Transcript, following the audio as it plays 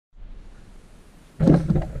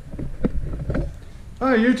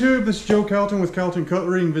Hi YouTube, this is Joe Calton with Calton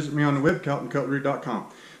Cutlery. You can visit me on the web, caltoncutlery.com.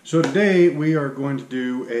 So today we are going to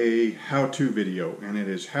do a how-to video, and it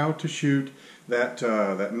is how to shoot that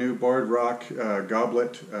new barred rock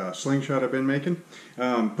goblet slingshot I've been making.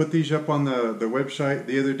 Put these up on the website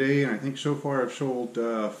the other day, and I think so far I've sold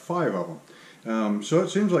 5 of them. So it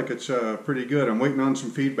seems like it's pretty good. I'm waiting on some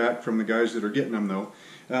feedback from the guys that are getting them though.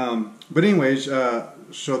 But anyways,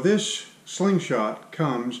 so this slingshot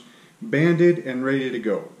comes banded and ready to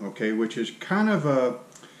go, okay, which is kind of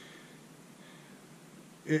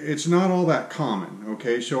it's not all that common,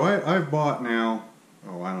 okay. So I've bought now,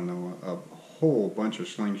 I don't know, a whole bunch of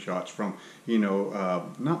slingshots from,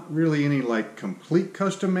 not really any like complete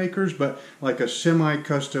custom makers, but like a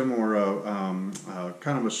semi-custom or a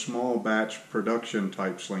kind of a small batch production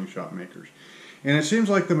type slingshot makers. And it seems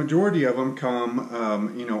like the majority of them come,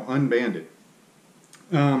 unbanded.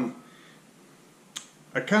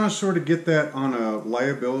 I kind of sort of get that on a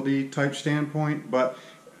liability type standpoint, but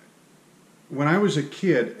when I was a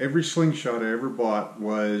kid, every slingshot I ever bought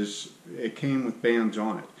it came with bands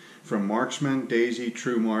on it. From Marksman, Daisy,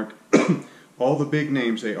 True Mark, all the big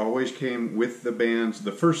names, they always came with the bands,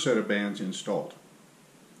 the first set of bands installed.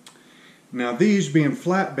 Now these being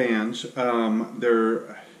flat bands,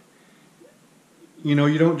 they're, you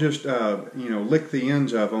don't just, lick the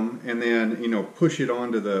ends of them and then, push it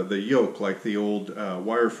onto the yoke like the old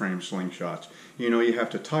wireframe slingshots. You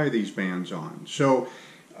have to tie these bands on. So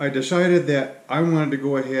I decided that I wanted to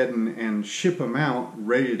go ahead and ship them out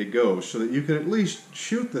ready to go so that you could at least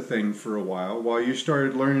shoot the thing for a while you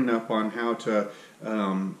started learning up on how to,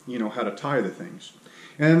 how to tie the things.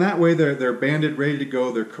 And that way they're banded, ready to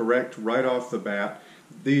go. They're correct right off the bat.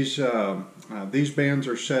 These bands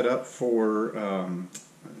are set up for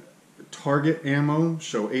target ammo,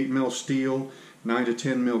 so 8mm steel, 9 to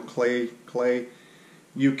 10mm clay.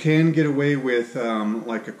 You can get away with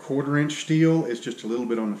like a 1/4 inch steel. It's just a little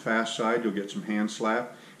bit on the fast side. You'll get some hand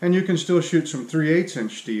slap. And you can still shoot some 3/8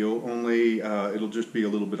 inch steel, only it'll just be a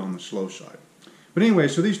little bit on the slow side. But anyway,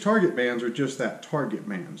 so these target bands are just that, target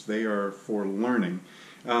bands. They are for learning.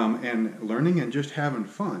 And just having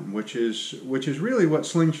fun, which is really what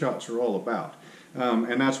slingshots are all about.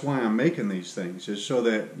 And that's why I'm making these things, is so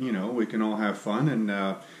that, we can all have fun and,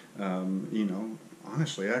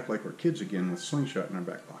 honestly act like we're kids again with slingshot in our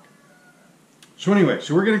back pocket. So anyway,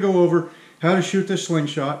 so we're going to go over how to shoot this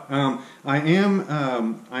slingshot. I am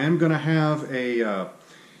going to have a,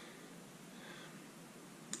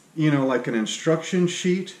 like an instruction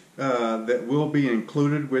sheet that will be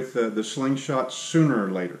included with the slingshot sooner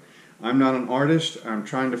or later. I'm not an artist. I'm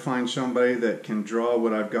trying to find somebody that can draw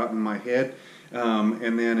what I've got in my head,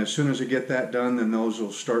 and then as soon as I get that done, then those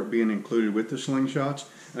will start being included with the slingshots.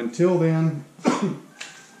 Until then,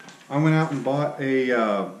 I went out and bought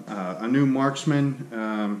a new Marksman.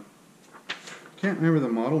 Can't remember the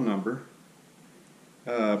model number,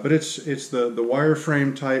 but it's the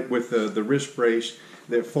wireframe type with the wrist brace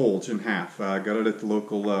that folds in half. I got it at the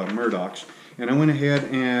local Murdoch's, and I went ahead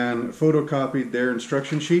and photocopied their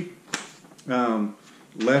instruction sheet.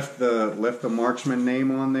 Left the Marksman name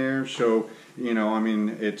on there, so it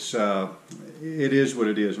is what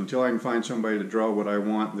it is. Until I can find somebody to draw what I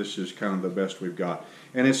want, this is kind of the best we've got.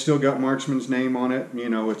 And it's still got Marksman's name on it.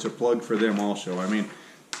 It's a plug for them also.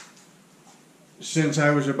 Since I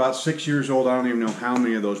was about 6 years old, I don't even know how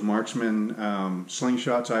many of those Marksman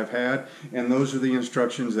slingshots I've had, and those are the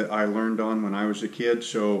instructions that I learned on when I was a kid,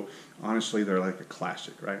 so honestly they're like a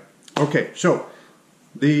classic, right? Okay, so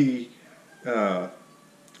the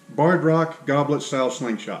barred rock goblet style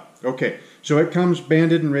slingshot. Okay, so it comes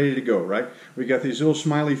banded and ready to go, right? We got these little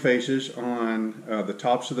smiley faces on the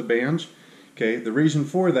tops of the bands. Okay, the reason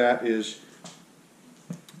for that is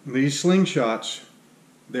these slingshots,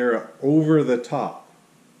 they're over the top,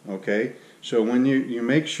 okay? So when you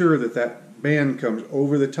make sure that band comes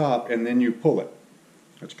over the top and then you pull it.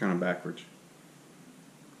 That's kind of backwards.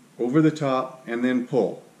 Over the top and then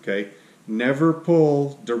pull, okay? Never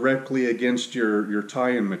pull directly against your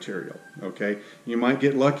tie-in material, okay? You might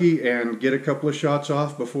get lucky and get a couple of shots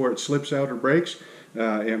off before it slips out or breaks.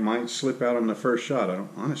 It might slip out on the first shot.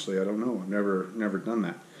 Honestly, I don't know. I've never done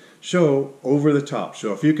that. So, over the top.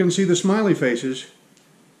 So if you can see the smiley faces,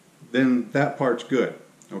 then that part's good,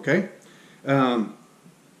 okay?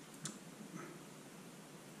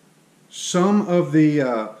 Some of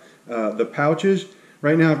the pouches,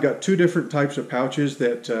 right now I've got 2 different types of pouches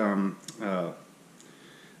that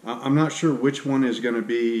I'm not sure which one is going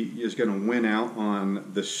to win out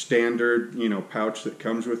on the standard pouch that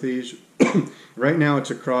comes with these. Right now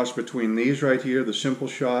it's a cross between these right here, the Simple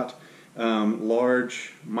Shot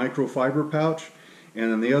large microfiber pouch,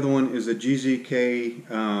 And then the other one is a GZK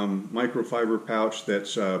microfiber pouch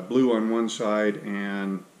that's blue on one side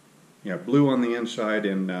and blue on the inside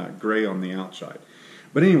and gray on the outside.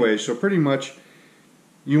 But anyway, so pretty much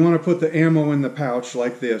you want to put the ammo in the pouch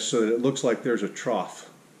like this so that it looks like there's a trough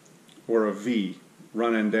or a V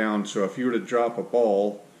running down. So if you were to drop a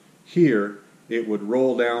ball here, it would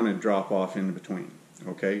roll down and drop off in between.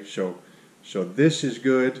 Okay, so this is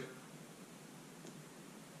good.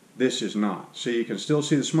 This is not. So you can still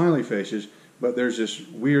see the smiley faces, but there's this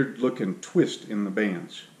weird looking twist in the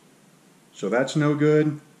bands. So that's no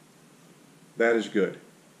good. That is good.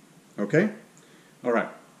 Okay? All right.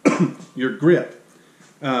 Your grip.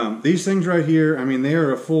 These things right here, I mean, they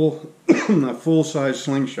are a full-size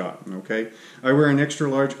slingshot. Okay, I wear an extra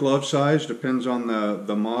large glove size. Depends on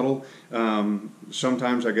the model.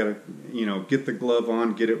 Sometimes I gotta get the glove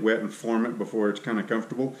on, get it wet, and form it before it's kind of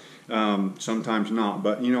comfortable. Sometimes not,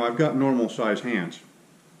 but I've got normal size hands.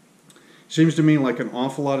 Seems to me like an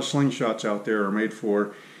awful lot of slingshots out there are made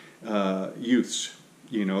for youths.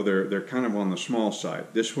 They're kind of on the small side.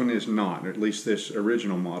 This one is not, or at least this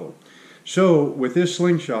original model. So with this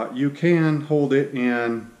slingshot, you can hold it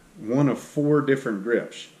in one of 4 different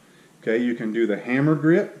grips. Okay, you can do the hammer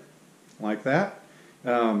grip like that.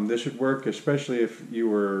 This would work especially if you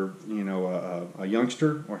were, a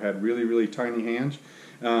youngster or had really, really tiny hands.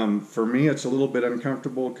 For me, it's a little bit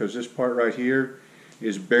uncomfortable because this part right here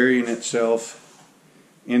is burying itself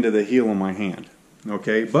into the heel of my hand.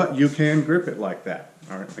 Okay, but you can grip it like that.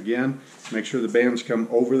 All right, again, make sure the bands come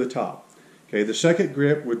over the top. Okay, the second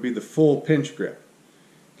grip would be the full pinch grip.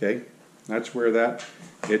 Okay, that's where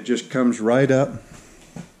it just comes right up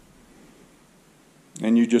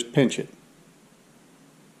and you just pinch it.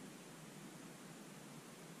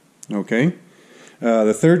 Okay,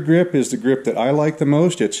 the third grip is the grip that I like the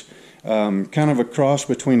most. It's kind of a cross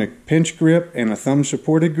between a pinch grip and a thumb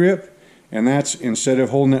supported grip, and that's, instead of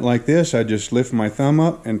holding it like this, I just lift my thumb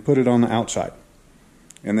up and put it on the outside.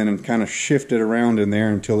 And then kind of shift it around in there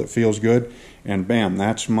until it feels good, and bam,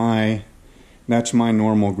 that's my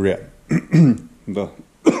normal grip. The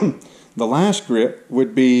last grip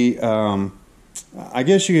would be, I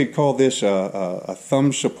guess you could call this a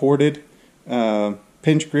thumb supported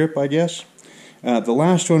pinch grip, I guess. The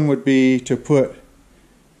last one would be to put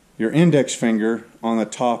your index finger on the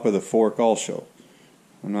top of the fork also.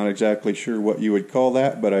 I'm not exactly sure what you would call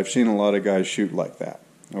that, but I've seen a lot of guys shoot like that.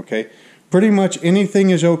 Okay? Pretty much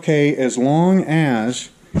anything is okay as long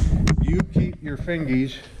as you keep your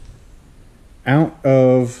fingies out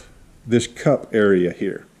of this cup area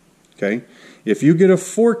here. Okay? If you get a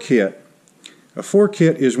fork hit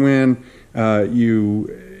is when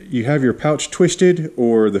you have your pouch twisted,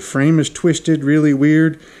 or the frame is twisted really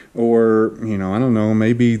weird, or I don't know,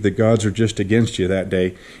 maybe the gods are just against you that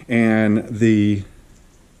day, and the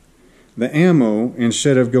ammo,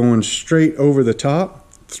 instead of going straight over the top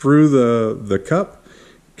through the cup,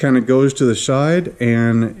 kind of goes to the side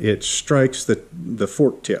and it strikes the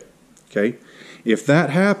fork tip. Okay, if that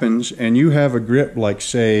happens and you have a grip like,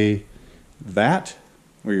 say, that,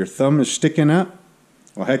 where your thumb is sticking up,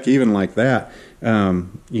 well, heck, even like that,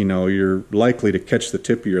 you're likely to catch the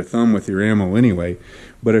tip of your thumb with your ammo anyway.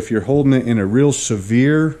 But if you're holding it in a real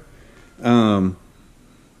severe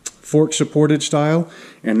fork supported style,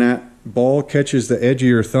 and that ball catches the edge of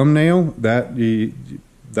your thumbnail, that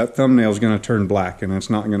thumbnail is going to turn black, and it's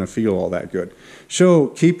not going to feel all that good. So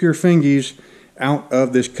keep your fingies out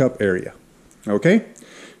of this cup area. Okay,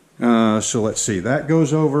 so let's see, that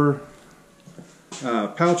goes over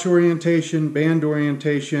pouch orientation, band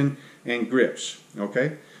orientation, and grips.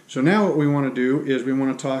 Okay, so now what we want to do is we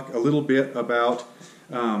want to talk a little bit about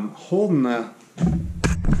holding the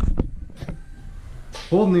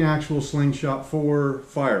actual slingshot for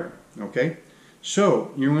firing. Okay,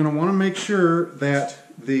 so you're going to want to make sure that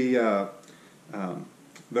the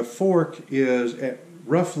fork is at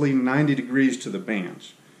roughly 90 degrees to the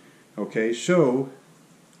bands. Okay, so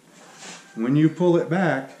when you pull it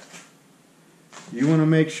back, you want to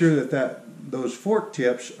make sure that those fork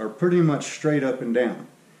tips are pretty much straight up and down.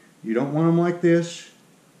 You don't want them like this,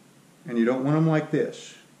 and you don't want them like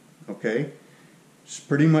this. Okay, it's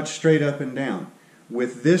pretty much straight up and down.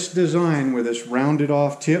 With this design, with this rounded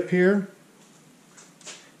off tip here,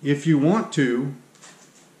 if you want to,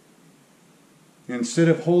 instead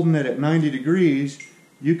of holding it at 90 degrees,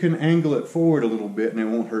 you can angle it forward a little bit and it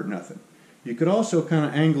won't hurt nothing. You could also kind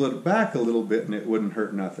of angle it back a little bit and it wouldn't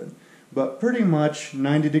hurt nothing. But pretty much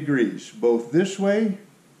 90 degrees, both this way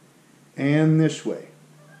and this way.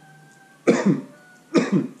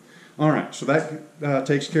 Alright, so that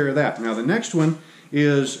takes care of that. Now the next one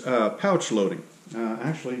is pouch loading.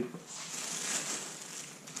 Actually,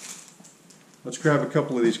 let's grab a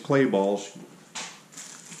couple of these clay balls.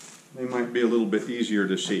 They might be a little bit easier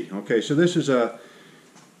to see. Okay, so this is a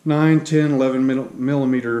 9, 10, 11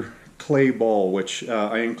 millimeter clay ball, which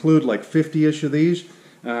I include like 50-ish of these.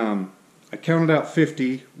 I counted out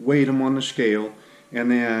 50, weighed them on the scale, and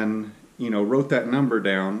then, you know, wrote that number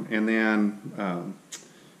down, and then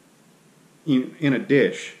in a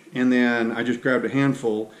dish, and then I just grabbed a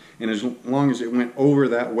handful, and as long as it went over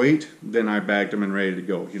that weight, then I bagged them and ready to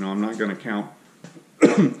go. You know, I'm not going to count,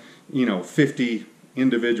 you know, 50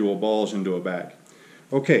 individual balls into a bag.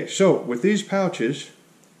 Okay, so with these pouches,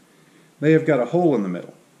 they have got a hole in the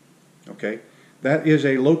middle. Okay, that is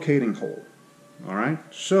a locating hole. All right,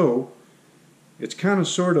 so it's kind of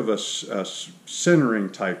sort of a centering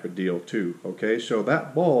type of deal too. Okay, so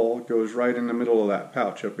that ball goes right in the middle of that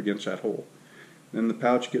pouch up against that hole. Then the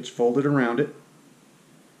pouch gets folded around it,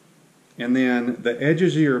 and then the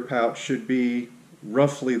edges of your pouch should be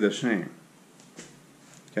roughly the same.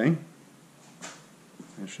 Okay,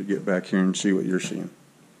 I should get back here and see what you're seeing.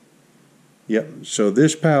 Yep, so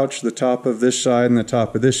this pouch, the top of this side and the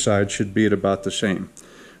top of this side should be at about the same.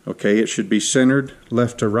 Okay, it should be centered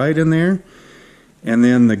left to right in there. And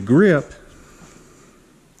then the grip,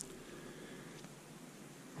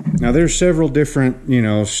 now there's several different, you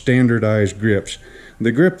know, standardized grips.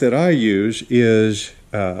 The grip that I use is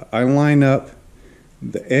I line up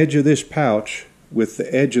the edge of this pouch with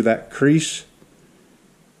the edge of that crease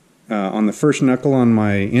on the first knuckle on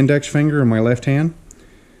my index finger in my left hand.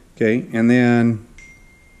 Okay, and then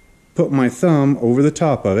put my thumb over the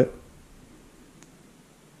top of it.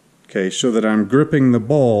 Okay, so that I'm gripping the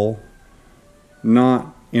ball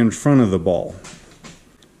not in front of the ball.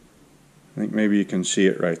 I think maybe you can see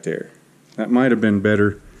it right there. That might have been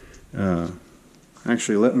better.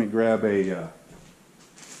 Actually, let me grab like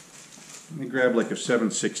a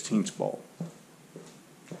 7/16 ball.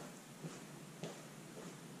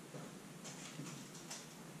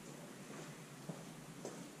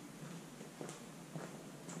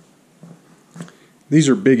 These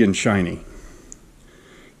are big and shiny.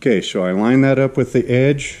 Okay, so I line that up with the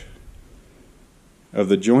edge of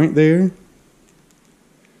the joint there.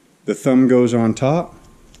 The thumb goes on top.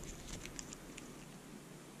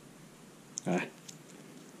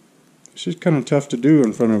 This is kind of tough to do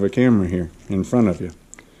in front of a camera here, in front of you.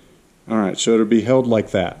 Alright, so it'll be held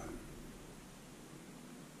like that.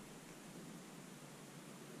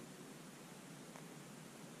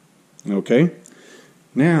 Okay,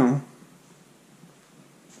 now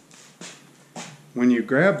when you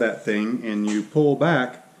grab that thing and you pull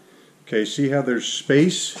back, okay, see how there's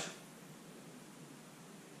space?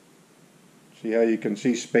 See how you can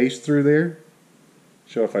see space through there?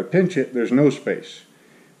 So if I pinch it, there's no space.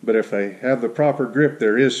 But if I have the proper grip,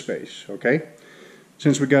 there is space, okay?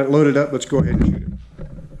 Since we got it loaded up, let's go ahead and shoot it.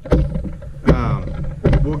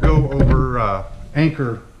 We'll go over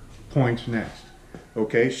anchor points next.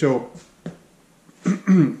 Okay, so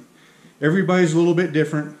everybody's a little bit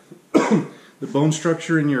different. The bone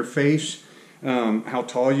structure in your face, how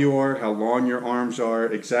tall you are, how long your arms are,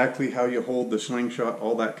 exactly how you hold the slingshot,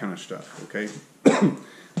 all that kind of stuff, okay?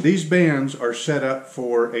 These bands are set up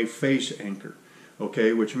for a face anchor,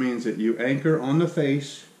 okay, which means that you anchor on the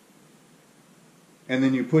face, and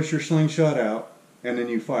then you push your slingshot out, and then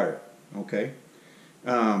you fire it, okay?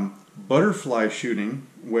 Butterfly shooting,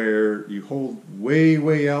 where you hold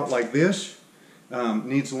way out like this,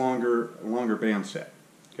 needs a longer band set,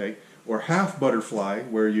 okay? Or half butterfly,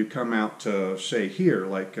 where you come out to, say, here,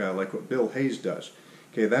 like what Bill Hayes does.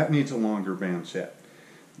 Okay, that needs a longer band set.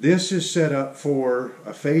 This is set up for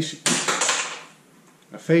a face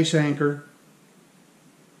anchor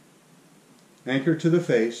to the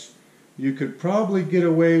face. You could probably get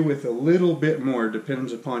away with a little bit more,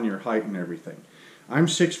 depends upon your height and everything. I'm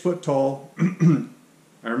 6 foot tall. I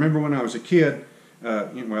remember when I was a kid, well,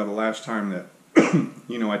 the last time that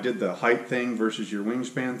you know, I did the height thing versus your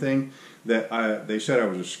wingspan thing, that they said I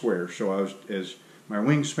was a square, so my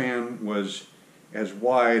wingspan was as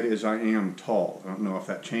wide as I am tall. I don't know if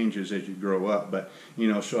that changes as you grow up, but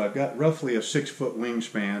you know, so I've got roughly a 6 foot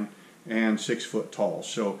wingspan and 6 foot tall.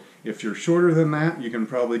 So if you're shorter than that, you can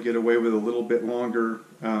probably get away with a little bit longer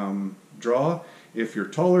draw. If you're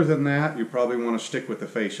taller than that, you probably want to stick with the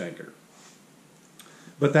face anchor.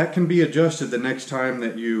 But that can be adjusted the next time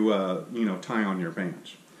that you you know, tie on your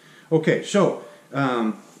bands. Okay, so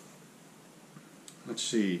let's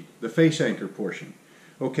see, the face anchor portion.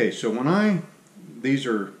 Okay, so when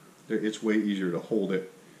it's way easier to hold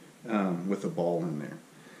it with a ball in there.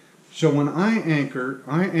 So when I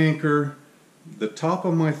anchor the top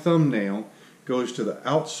of my thumbnail goes to the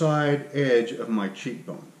outside edge of my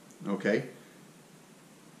cheekbone. Okay.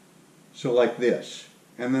 So like this.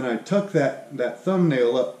 And then I tuck that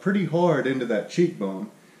thumbnail up pretty hard into that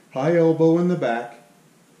cheekbone, high elbow in the back,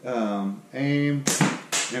 aim,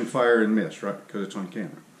 and fire and miss, right? Because it's on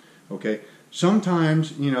camera. Okay.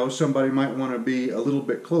 Sometimes, you know, somebody might want to be a little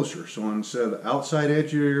bit closer. So instead of the outside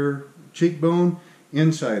edge of your cheekbone,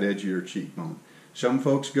 inside edge of your cheekbone. Some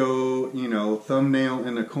folks go, you know, thumbnail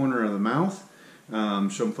in the corner of the mouth.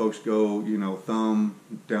 Some folks go, you know, thumb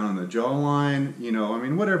down in the jawline. You know, I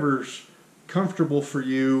mean, whatever's comfortable for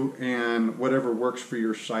you and whatever works for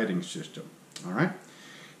your sighting system. All right.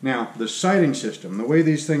 Now, the sighting system, the way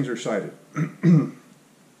these things are sighted. I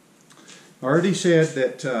already said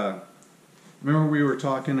that, remember we were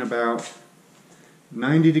talking about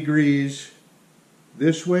 90 degrees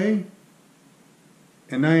this way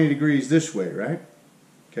and 90 degrees this way, right?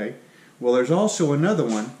 Okay. Well, there's also another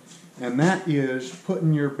one, and that is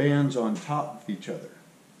putting your bands on top of each other.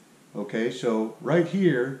 Okay, so right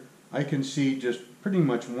here, I can see just pretty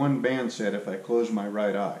much one band set if I close my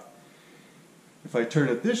right eye. If I turn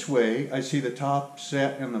it this way, I see the top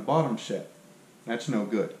set and the bottom set. That's no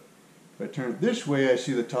good. If I turn it this way, I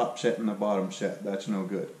see the top set and the bottom set. That's no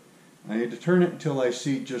good. I need to turn it until I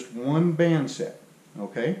see just one band set.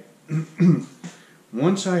 Okay?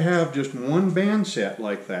 Once I have just one band set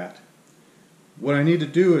like that, what I need to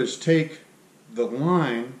do is take the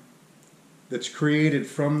line that's created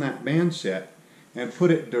from that band set and put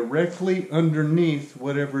it directly underneath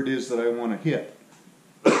whatever it is that I want to hit.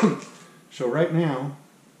 So right now,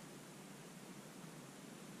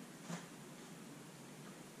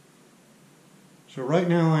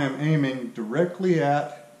 I am aiming directly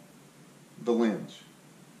at the lens.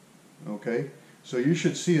 Okay? So you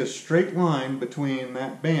should see a straight line between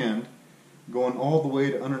that band going all the way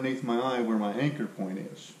to underneath my eye where my anchor point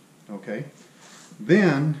is. Okay?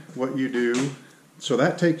 Then what you do, so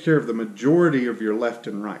that takes care of the majority of your left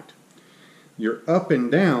and right. Your up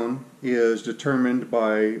and down is determined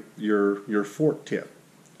by your fork tip.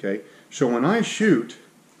 Okay? So when I shoot,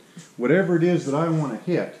 whatever it is that I want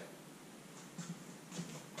to hit,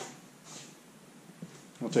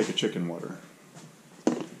 I'll take a chicken water.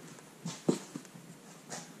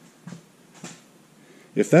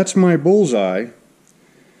 If that's my bullseye,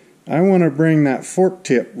 I want to bring that fork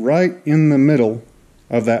tip right in the middle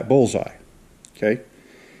of that bullseye. Okay?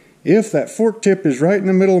 If that fork tip is right in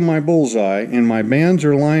the middle of my bullseye and my bands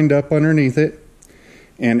are lined up underneath it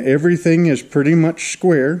and everything is pretty much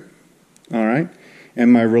square, all right,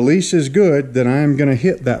 and my release is good, then I am going to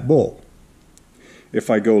hit that bull. If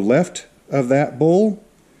I go left of that bull,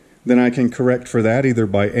 then I can correct for that either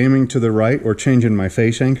by aiming to the right or changing my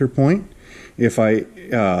face anchor point. If I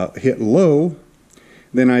hit low,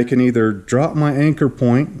 then I can either drop my anchor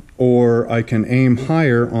point or I can aim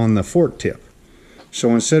higher on the fork tip.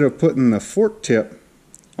 So instead of putting the fork tip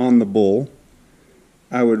on the bull,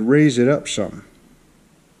 I would raise it up some,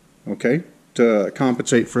 okay, to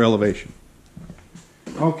compensate for elevation.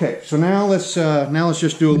 Okay, so now let's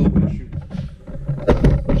just do a little bit of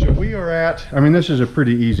shooting. So we are at, I mean, this is a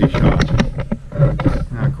pretty easy shot.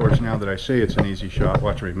 Now, of course, now that I say it's an easy shot,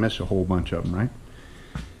 watch me miss a whole bunch of them, right?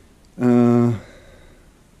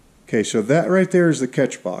 Okay, so that right there is the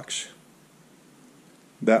catch box.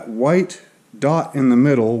 That white dot in the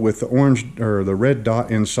middle with the orange or the red dot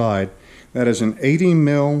inside, that is an 80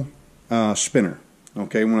 mil spinner.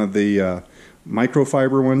 Okay, one of the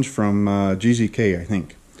microfiber ones from GZK, I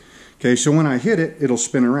think. Okay, so when I hit it, it'll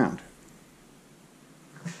spin around.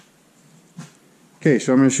 Okay,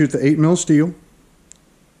 so I'm going to shoot the 8 mil steel.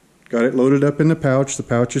 Got it loaded up in the pouch. The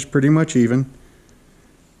pouch is pretty much even.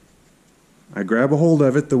 I grab a hold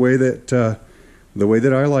of it the way that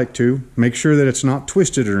I like to. Make sure that it's not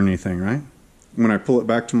twisted or anything, right? When I pull it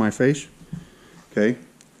back to my face. Okay.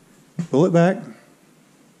 Pull it back.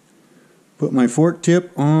 Put my fork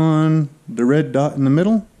tip on the red dot in the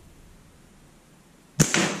middle.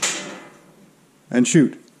 And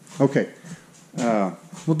shoot. Okay.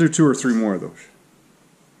 We'll do 2 or 3 more of those.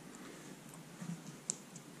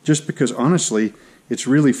 Just because, honestly, it's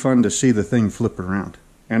really fun to see the thing flip around.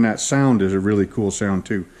 And that sound is a really cool sound,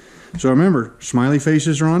 too. So remember, smiley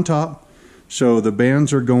faces are on top. So the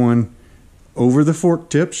bands are going over the fork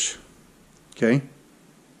tips. Okay?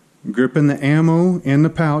 Gripping the ammo in the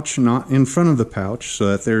pouch, not in front of the pouch, so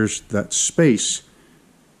that there's that space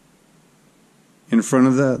in front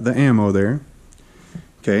of the ammo there.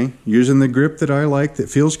 Okay? Using the grip that I like, that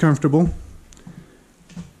feels comfortable.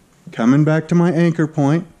 Coming back to my anchor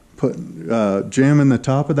point, jamming the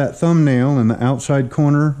top of that thumbnail in the outside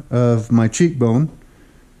corner of my cheekbone.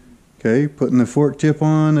 Okay, putting the fork tip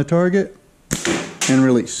on the target and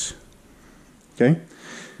release. Okay.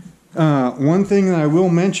 One thing that I will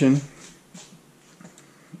mention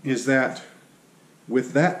is that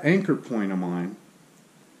with that anchor point of mine,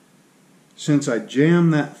 since I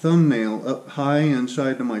jam that thumbnail up high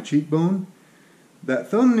inside to my cheekbone, that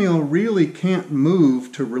thumbnail really can't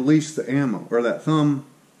move to release the ammo, or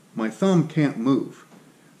my thumb can't move.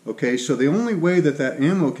 Okay, so the only way that that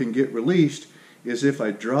ammo can get released is if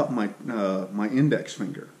I drop my my index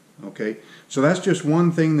finger. Okay, so that's just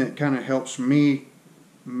one thing that kind of helps me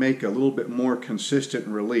make a little bit more consistent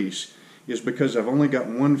release, is because I've only got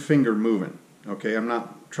one finger moving. Okay, I'm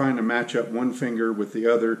not trying to match up one finger with the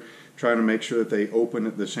other, trying to make sure that they open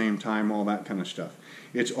at the same time, all that kind of stuff.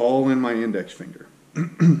 It's all in my index finger.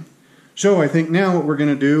 So I think now what we're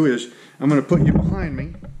going to do is I'm going to put you behind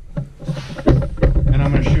me, and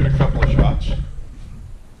I'm going to shoot a couple of shots.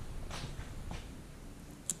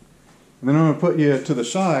 And then I'm going to put you to the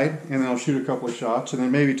side, and then I'll shoot a couple of shots, and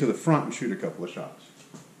then maybe to the front and shoot a couple of shots.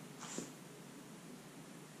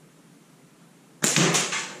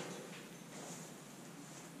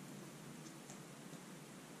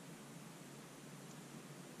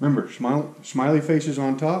 Remember, smiley faces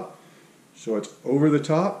on top, so it's over the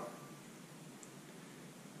top.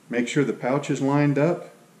 Make sure the pouch is lined up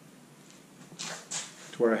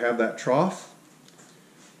to where I have that trough.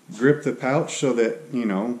 Grip the pouch so that, you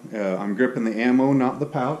know, I'm gripping the ammo, not the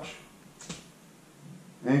pouch.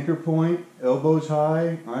 Anchor point, elbows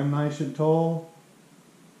high, I'm nice and tall.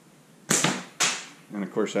 And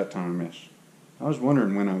of course that time I missed. I was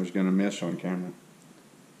wondering when I was going to miss on camera.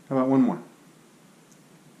 How about one more?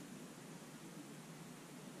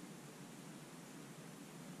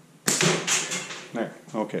 There.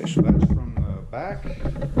 Okay, so that's from the back.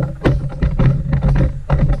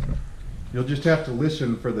 You'll just have to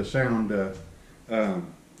listen for the sound to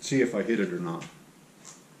see if I hit it or not.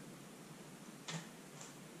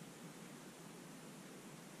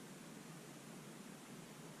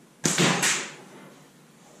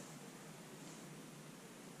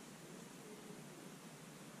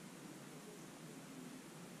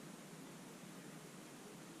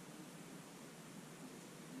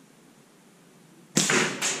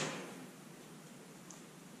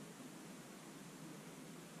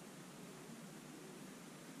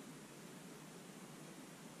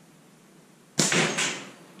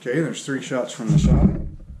 Okay, there's 3 shots from the side.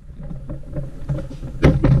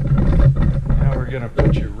 Now we're going to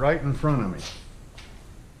put you right in front of me.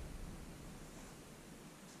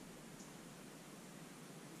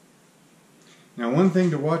 Now one thing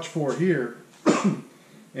to watch for here,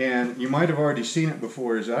 and you might have already seen it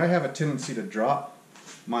before, is that I have a tendency to drop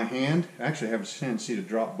my hand. Actually, I have a tendency to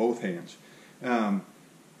drop both hands.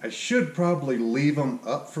 I should probably leave them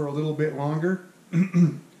up for a little bit longer.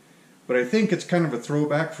 But I think it's kind of a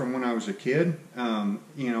throwback from when I was a kid. You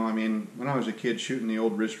know, I mean, when I was a kid shooting the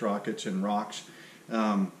old wrist rockets and rocks,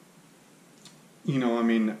 you know, I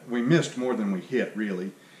mean, we missed more than we hit,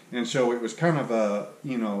 really. And so it was kind of a,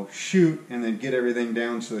 you know, shoot and then get everything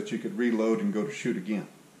down so that you could reload and go to shoot again.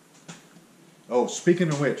 Oh, speaking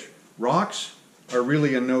of which, rocks are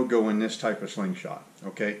really a no-go in this type of slingshot,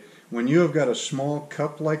 okay? When you have got a small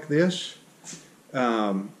cup like this,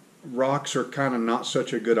 rocks are kind of not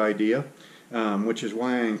such a good idea, which is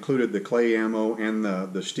why I included the clay ammo and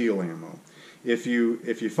the steel ammo. If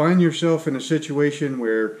you find yourself in a situation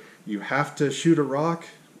where you have to shoot a rock,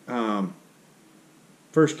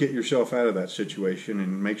 first get yourself out of that situation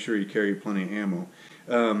and make sure you carry plenty of ammo.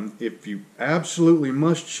 If you absolutely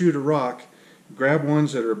must shoot a rock, grab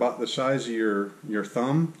ones that are about the size of your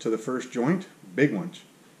thumb to the first joint, big ones,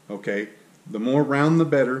 okay? The more round the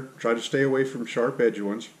better. Try to stay away from sharp edge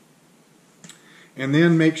ones. And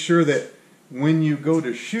then make sure that when you go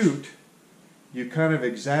to shoot, you kind of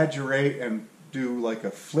exaggerate and do like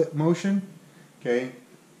a flip motion, okay?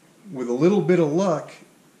 With a little bit of luck,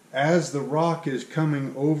 as the rock is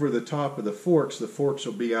coming over the top of the forks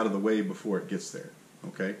will be out of the way before it gets there,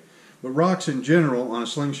 okay? But rocks in general on a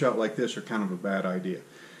slingshot like this are kind of a bad idea.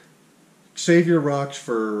 Save your rocks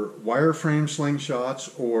for wireframe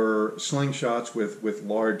slingshots or slingshots with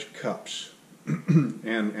large cups.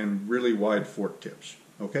 and really wide fork tips,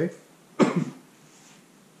 okay?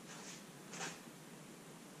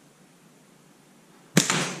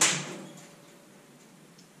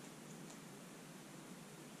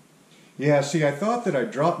 Yeah, see, I thought that I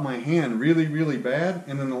dropped my hand really, really bad,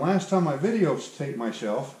 and then the last time I videotaped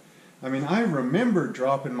myself, I mean, I remember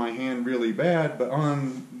dropping my hand really bad, but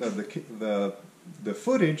on the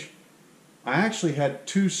footage, I actually had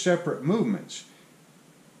 2 separate movements.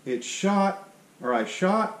 It shot, or I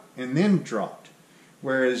shot and then dropped,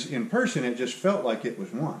 whereas in person it just felt like it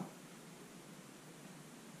was one.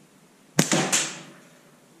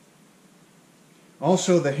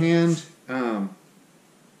 Also, the hand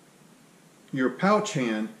your pouch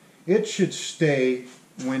hand, it should stay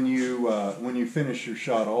when you finish your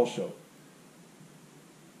shot also.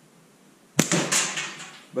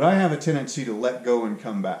 But I have a tendency to let go and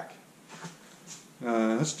come back.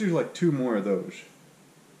 Let's do like 2 more of those.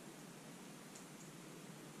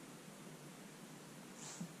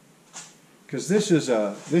 Because this is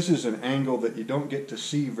an angle that you don't get to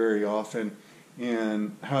see very often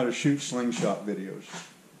in how to shoot slingshot videos.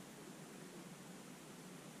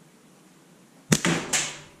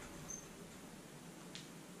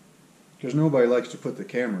 Because nobody likes to put the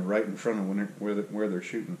camera right in front of where they're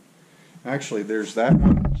shooting. Actually, there's that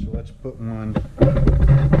one, so let's put one,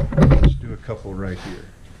 let's do a couple right here.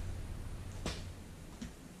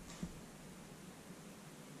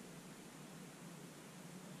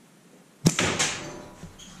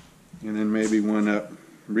 And then maybe one up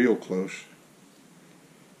real close.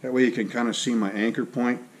 That way you can kind of see my anchor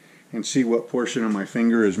point and see what portion of my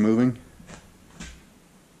finger is moving.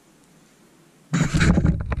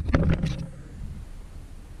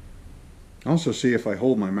 Also see if I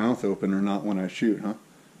hold my mouth open or not when I shoot, huh?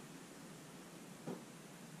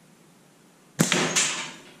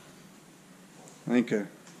 I think,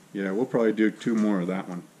 yeah, we'll probably do 2 more of that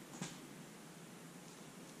one.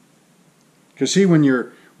 Because see, when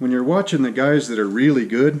you're watching the guys that are really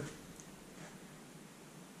good,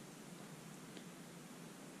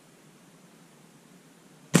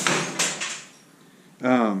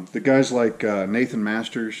 the guys like Nathan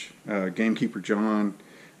Masters, Gamekeeper John,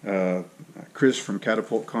 Chris from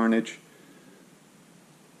Catapult Carnage.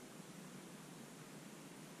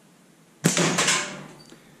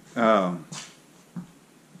 That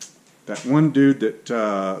one dude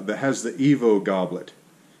that has the Evo goblet.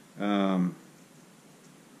 Oh,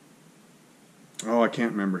 I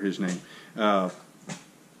can't remember his name.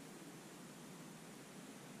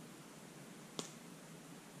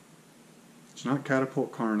 It's not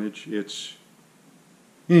Catapult Carnage. It's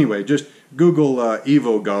anyway. Just Google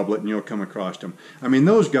Evo goblet and you'll come across them. I mean,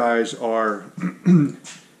 those guys are.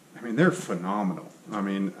 I mean, they're phenomenal. I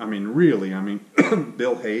mean, really. I mean,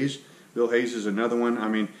 Bill Hayes. Bill Hayes is another one. I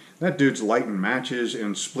mean, that dude's lighting matches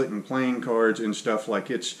and splitting playing cards and stuff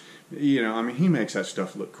like it's. You know, I mean, he makes that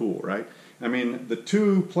stuff look cool, right? I mean, the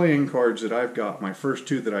 2 playing cards that I've got, my first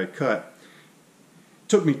 2 that I cut,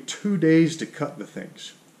 took me 2 days to cut the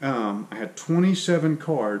things. I had 27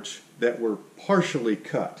 cards that were partially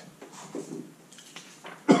cut.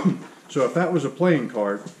 So if that was a playing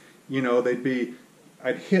card, you know,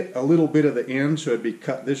 I'd hit a little bit of the end, so it'd be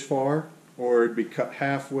cut this far, or it'd be cut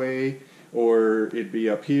halfway, or it'd be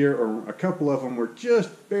up here, or a couple of them were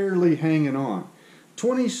just barely hanging on.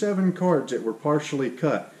 27 cards that were partially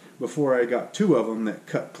cut before I got 2 of them that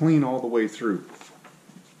cut clean all the way through.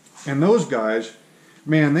 And those guys,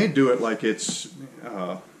 man, they do it like it's,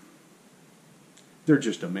 they're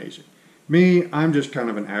just amazing. Me, I'm just kind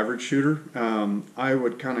of an average shooter. I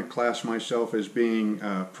would kind of class myself as being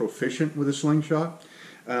proficient with a slingshot,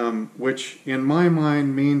 which in my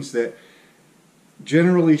mind means that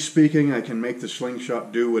generally speaking, I can make the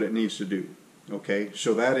slingshot do what it needs to do. Okay,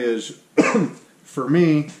 so that is, for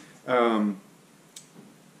me,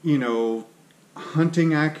 you know,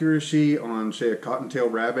 hunting accuracy on, say, a cottontail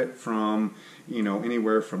rabbit from, you know,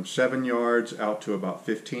 anywhere from 7 yards out to about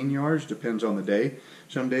 15 yards, depends on the day.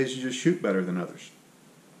 Some days you just shoot better than others.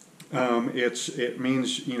 It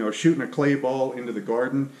means, you know, shooting a clay ball into the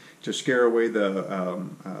garden to scare away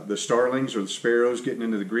the starlings or the sparrows getting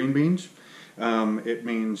into the green beans. It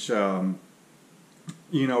means,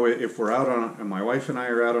 you know, if we're out on, my wife and I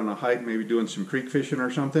are out on a hike, maybe doing some creek fishing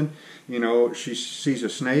or something, you know, she sees a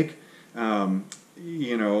snake,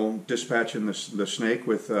 you know, dispatching the snake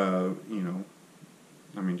with, you know,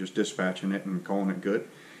 I mean, just dispatching it and calling it good.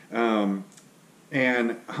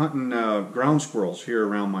 And hunting ground squirrels here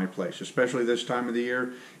around my place, especially this time of the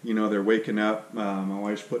year. You know, they're waking up, my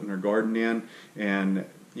wife's putting her garden in, and,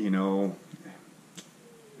 you know,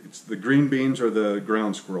 it's the green beans or the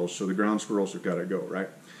ground squirrels, so the ground squirrels have got to go, right?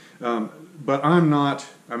 But I'm not,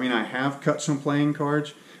 I mean, I have cut some playing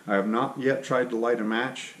cards. I have not yet tried to light a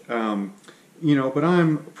match, you know, but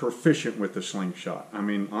I'm proficient with the slingshot. I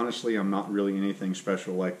mean, honestly, I'm not really anything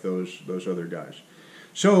special like those other guys.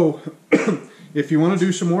 So, if you want to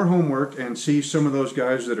do some more homework and see some of those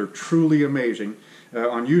guys that are truly amazing,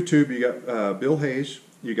 on YouTube you got Bill Hayes,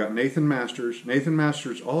 you got Nathan Masters. Nathan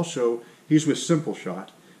Masters also, he's with SimpleShot,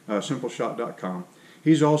 simpleshot.com.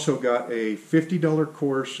 He's also got a $50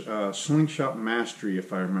 course, Slingshot Mastery,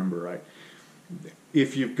 if I remember right.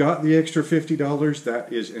 If you've got the extra $50,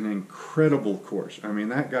 that is an incredible course. I mean,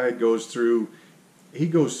 that guy goes through, he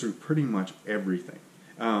goes through pretty much everything.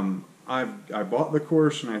 I bought the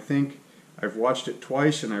course, and I think I've watched it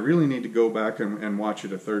twice, and I really need to go back and watch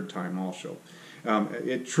it a third time also.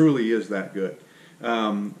 It truly is that good.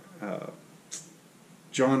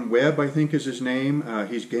 John Webb, I think is his name.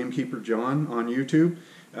 He's Gamekeeper John on YouTube.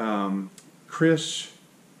 Chris,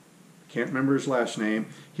 can't remember his last name.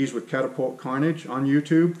 He's with Catapult Carnage on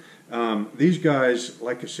YouTube. These guys,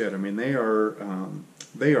 like I said, I mean, they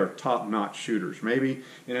are top-notch shooters. Maybe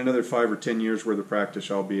in another 5 or 10 years worth of practice,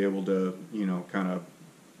 I'll be able to, you know, kind of,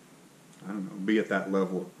 I don't know, be at that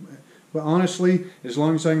level. But honestly, as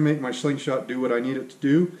long as I can make my slingshot do what I need it to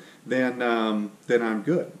do, then I'm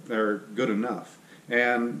good, or good enough.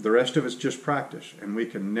 And the rest of it's just practice, and we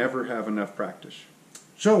can never have enough practice.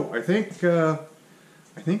 So I think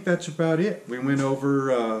that's about it. We went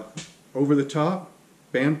over the top,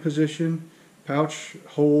 band position, pouch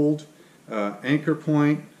hold, anchor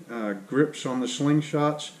point, grips on the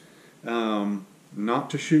slingshots, not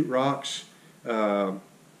to shoot rocks.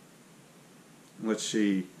 Let's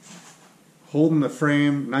see, holding the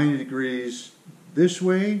frame 90 degrees this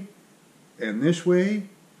way and this way,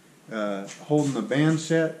 holding the band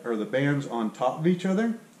set or the bands on top of each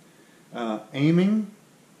other, aiming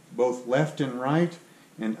both left and right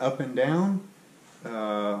and up and down.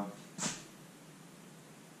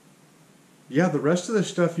 Yeah, the rest of the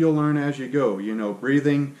stuff you'll learn as you go. You know,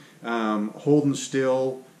 breathing, holding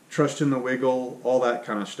still, trusting the wiggle, all that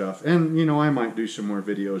kind of stuff. And, you know, I might do some more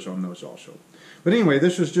videos on those also. But anyway,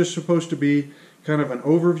 this was just supposed to be kind of an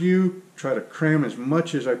overview, try to cram as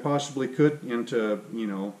much as I possibly could into, you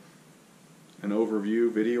know, an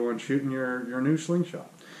overview video on shooting your new slingshot.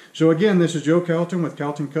 So again, this is Joe Calton with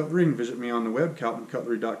Calton Cutlery, and visit me on the web,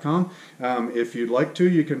 caltoncutlery.com. If you'd like to,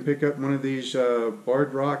 you can pick up one of these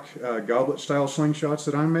barred rock goblet style slingshots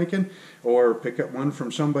that I'm making, or pick up one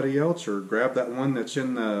from somebody else, or grab that one that's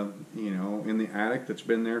in the, you know, in the attic that's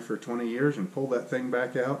been there for 20 years and pull that thing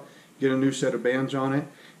back out, get a new set of bands on it,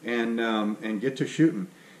 and get to shooting.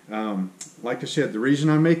 Like I said, the reason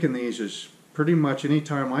I'm making these is pretty much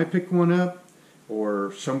anytime I pick one up,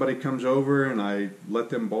 or somebody comes over and I let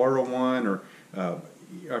them borrow one, or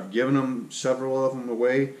I've given them several of them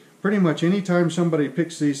away. Pretty much anytime somebody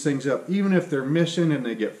picks these things up, even if they're missing and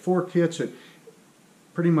they get 4 kits, and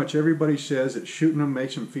pretty much everybody says that shooting them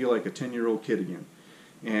makes them feel like a 10-year-old kid again.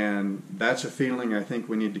 And that's a feeling I think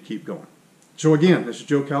we need to keep going. So again, this is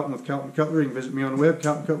Joe Calton with Calton Cutlery, and visit me on the web,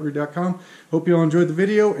 caltoncutlery.com. Hope you all enjoyed the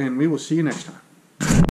video, and we will see you next time.